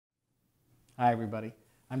Hi, everybody.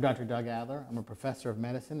 I'm Dr. Doug Adler. I'm a professor of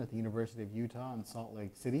medicine at the University of Utah in Salt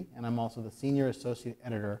Lake City, and I'm also the senior associate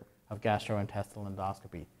editor of gastrointestinal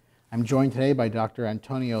endoscopy. I'm joined today by Dr.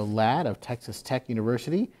 Antonio Ladd of Texas Tech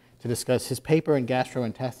University to discuss his paper in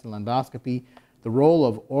gastrointestinal endoscopy, the role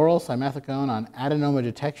of oral simethicone on adenoma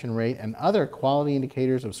detection rate and other quality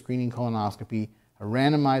indicators of screening colonoscopy, a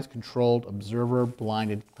randomized controlled observer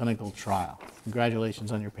blinded clinical trial.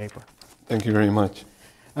 Congratulations on your paper. Thank you very much.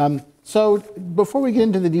 So before we get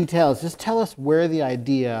into the details, just tell us where the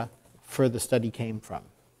idea for the study came from.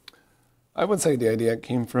 I would say the idea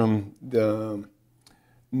came from the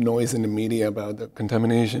noise in the media about the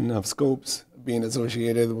contamination of scopes being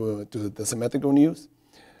associated with the simethicone use.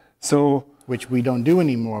 So, which we don't do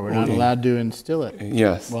anymore. We're not allowed to instill it.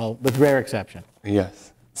 Yes. Well, with rare exception.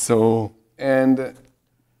 Yes. So, and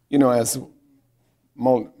you know, as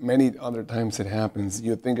many other times it happens,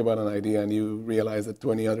 you think about an idea and you realize that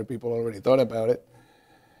 20 other people already thought about it.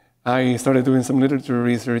 I started doing some literature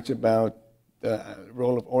research about the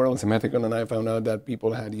role of oral simethicone, and I found out that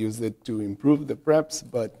people had used it to improve the preps,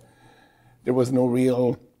 but there was no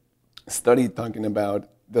real study talking about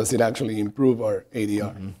does it actually improve our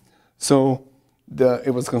ADR. Mm-hmm. So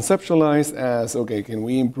it was conceptualized as, okay, can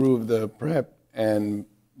we improve the prep and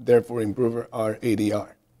therefore improve our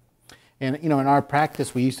ADR? And you know, in our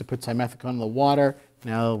practice, we used to put simethicone in the water.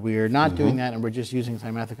 Now we're not doing that, and we're just using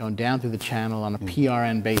simethicone down through the channel on a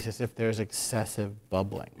PRN basis if there's excessive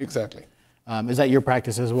bubbling. Exactly. Is that your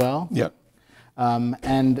practice as well? Yeah.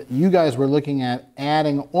 And you guys were looking at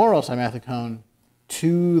adding oral simethicone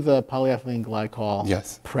to the polyethylene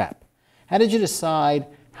glycol prep. How did you decide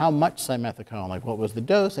how much simethicone, like what was the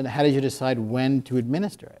dose, and how did you decide when to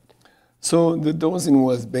administer it? So the dosing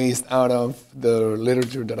was based out of the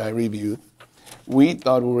literature that I reviewed. We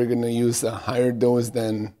thought we were going to use a higher dose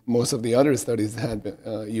than most of the other studies had been,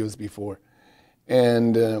 used before.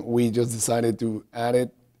 And we just decided to add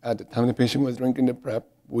it at the time the patient was drinking the prep.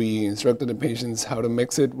 We instructed the patients how to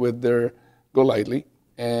mix it with their GoLightly.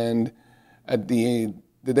 And at the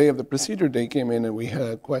day of the procedure, they came in and we had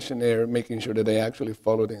a questionnaire making sure that they actually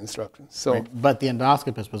followed the instructions. So, right. But the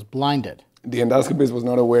endoscopist was blinded. The endoscopist was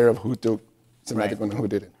not aware of who took simethicone and who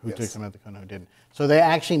didn't. Who took simethicone and who didn't. So they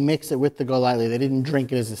actually mixed it with the GoLightly. They didn't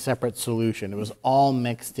drink it as a separate solution. It was all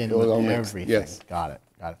mixed in with everything. Yes. Got it.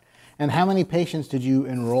 Got it. And how many patients did you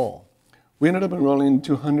enroll? We ended up enrolling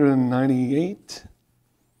 298.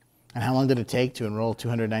 And how long did it take to enroll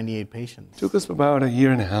 298 patients? It took us about a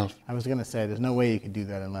year and a half. I was going to say, there's no way you could do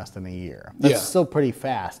that in less than a year. That's still pretty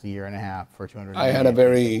fast, a year and a half for 298. I had a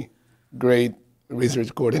very great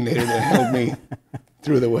research coordinator that helped me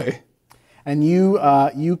through the way. And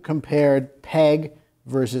you compared PEG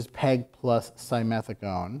versus PEG plus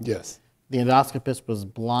simethicone. Yes. The endoscopist was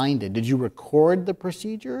blinded. Did you record the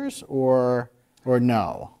procedures or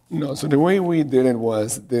no? No, so the way we did it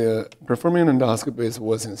was the performing endoscopist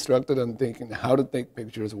was instructed on how to take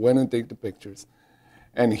pictures, when to take the pictures,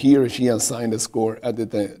 and he or she assigned a score at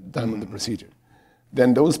the time of the procedure.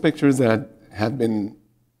 Then those pictures that had been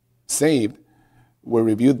saved were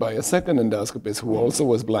reviewed by a second endoscopist who also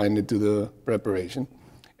was blinded to the preparation,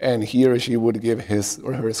 and he or she would give his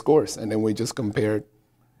or her scores, and then we just compared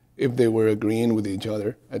if they were agreeing with each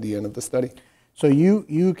other at the end of the study. So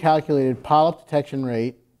you calculated polyp detection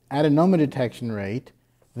rate, adenoma detection rate,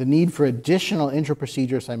 the need for additional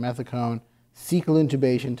intra-procedure simethicone, cecal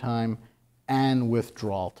intubation time, and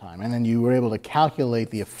withdrawal time. And then you were able to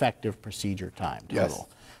calculate the effective procedure time total. Yes.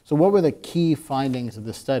 So what were the key findings of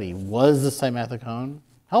the study? Was the simethicone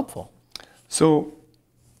helpful? So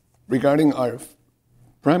regarding our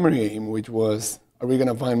primary aim, which was, are we going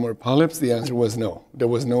to find more polyps? The answer was no. There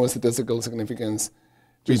was no statistical significance.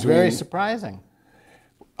 Which is very surprising.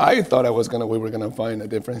 I thought we were going to find a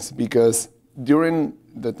difference because during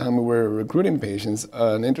the time we were recruiting patients,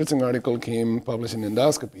 an interesting article came published in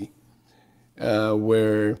Endoscopy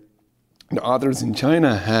where the authors in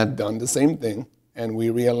China had done the same thing, and we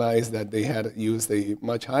realized that they had used a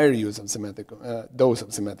much higher use of dose of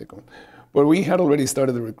simethicone. But we had already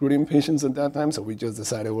started recruiting patients at that time, so we just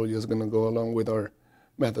decided we're just going to go along with our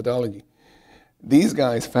methodology. These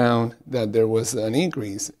guys found that there was an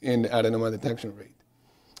increase in the adenoma detection rate.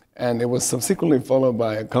 And it was subsequently followed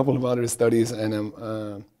by a couple of other studies and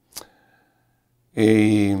God,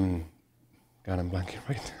 I'm blanking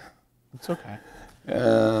right now. It's okay.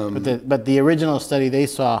 But the original study, they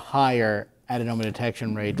saw higher adenoma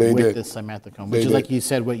detection rate with the simethicone, which is, like you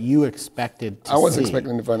said, what you expected to see. I was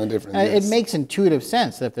expecting to find a difference. It makes intuitive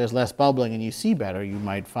sense that if there's less bubbling and you see better, you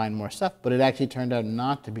might find more stuff, but it actually turned out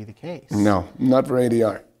not to be the case. No, not for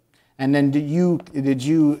ADR. And then you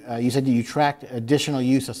said that you tracked additional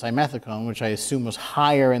use of simethicone, which I assume was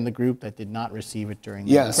higher in the group that did not receive it during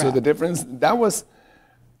the Yeah, so the difference, that was,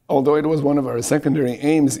 although it was one of our secondary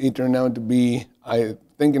aims, it turned out to be, I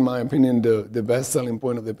think in my opinion, the best selling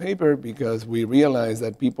point of the paper, because we realized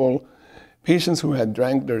that patients who had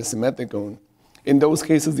drank their simethicone, in those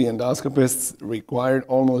cases the endoscopists required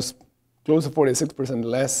almost close to 46%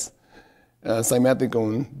 less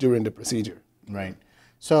simethicone during the procedure. Right.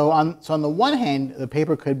 So on the one hand, the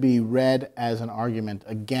paper could be read as an argument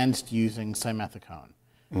against using simethicone,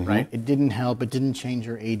 right? It didn't help, it didn't change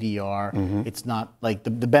your ADR, it's not, like,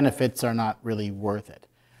 the benefits are not really worth it.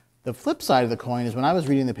 The flip side of the coin is when I was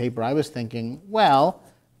reading the paper, I was thinking, well,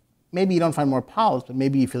 maybe you don't find more polyps, but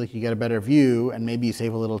maybe you feel like you get a better view, and maybe you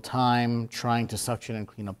save a little time trying to suction and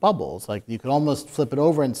clean up bubbles. Like, you could almost flip it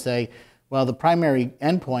over and say, well, the primary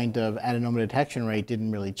endpoint of adenoma detection rate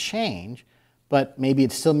didn't really change, but maybe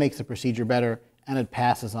it still makes the procedure better, and it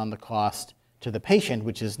passes on the cost to the patient,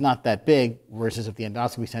 which is not that big, versus if the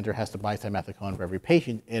endoscopy center has to buy simethicone for every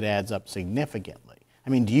patient, it adds up significantly. I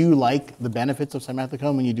mean, do you like the benefits of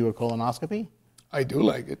simethicone when you do a colonoscopy? I do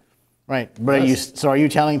like it. Right, but so are you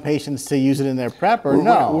telling patients to use it in their prep, or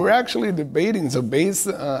no? We're actually debating, so based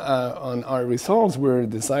on our results, we're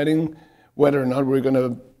deciding whether or not we're going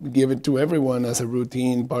to give it to everyone as a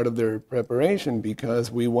routine part of their preparation, because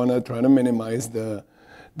we want to try to minimize the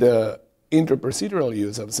intraprocedural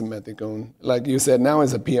use of simethicone. Like you said, now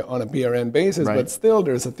it's on a PRN basis, but still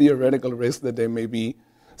there's a theoretical risk that there may be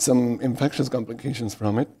some infectious complications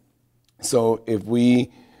from it. So if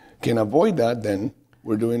we can avoid that, then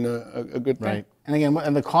we're doing a good thing. Right. And again,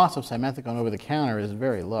 and the cost of simethicone over the counter is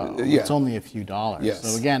very low. It's only a few dollars. Yes.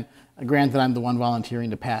 So again, granted, I'm the one volunteering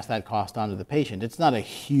to pass that cost on to the patient. It's not a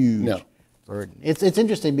huge burden. It's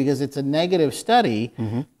interesting because it's a negative study,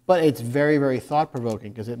 but it's very, very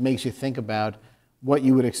thought-provoking because it makes you think about what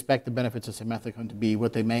you would expect the benefits of simethicone to be,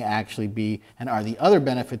 what they may actually be, and are the other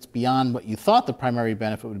benefits beyond what you thought the primary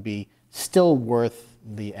benefit would be still worth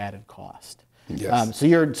the added cost? Yes. So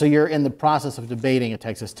you're in the process of debating at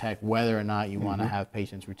Texas Tech whether or not you want to have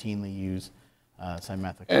patients routinely use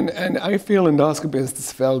simethicone. And I feel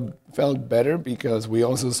endoscopists felt better because we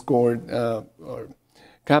also scored or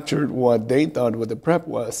captured what they thought what the prep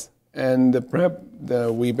was. And the prep,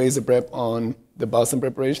 we based the prep on the Boston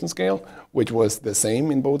preparation scale, which was the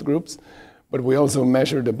same in both groups. But we also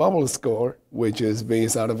measured the bubble score, which is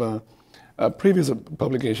based out of a previous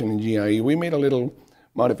publication in GIE. We made a little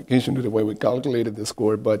modification to the way we calculated the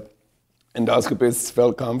score, but endoscopists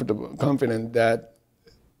felt confident that,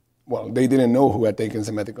 well, they didn't know who had taken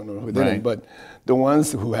simethicone or who didn't, but the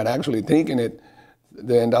ones who had actually taken it,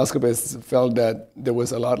 the endoscopists felt that there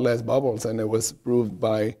was a lot less bubbles, and it was proved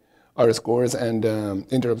by our scores and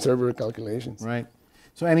inter-observer calculations. Right.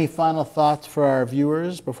 So any final thoughts for our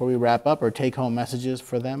viewers before we wrap up, or take-home messages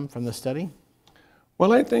for them from the study?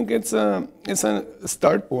 Well, I think it's a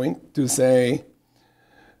start point to say,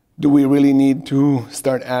 do we really need to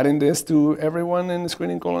start adding this to everyone in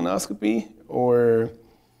screening colonoscopy? Or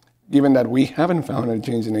given that we haven't found a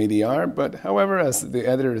change in ADR, but however, as the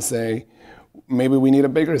editors say, maybe we need a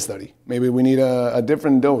bigger study. Maybe we need a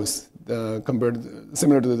different dose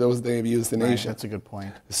similar to the dose they've used in Asia. That's a good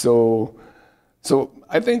point. So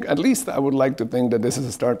I think, at least I would like to think that this is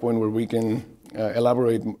a start point where we can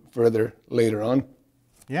elaborate further later on.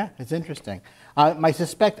 Yeah, it's interesting. I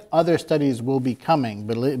suspect other studies will be coming,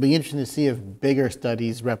 but it'll be interesting to see if bigger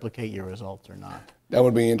studies replicate your results or not. That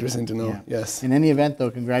would be interesting to know, yes. In any event, though,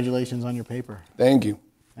 congratulations on your paper. Thank you.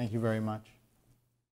 Thank you very much.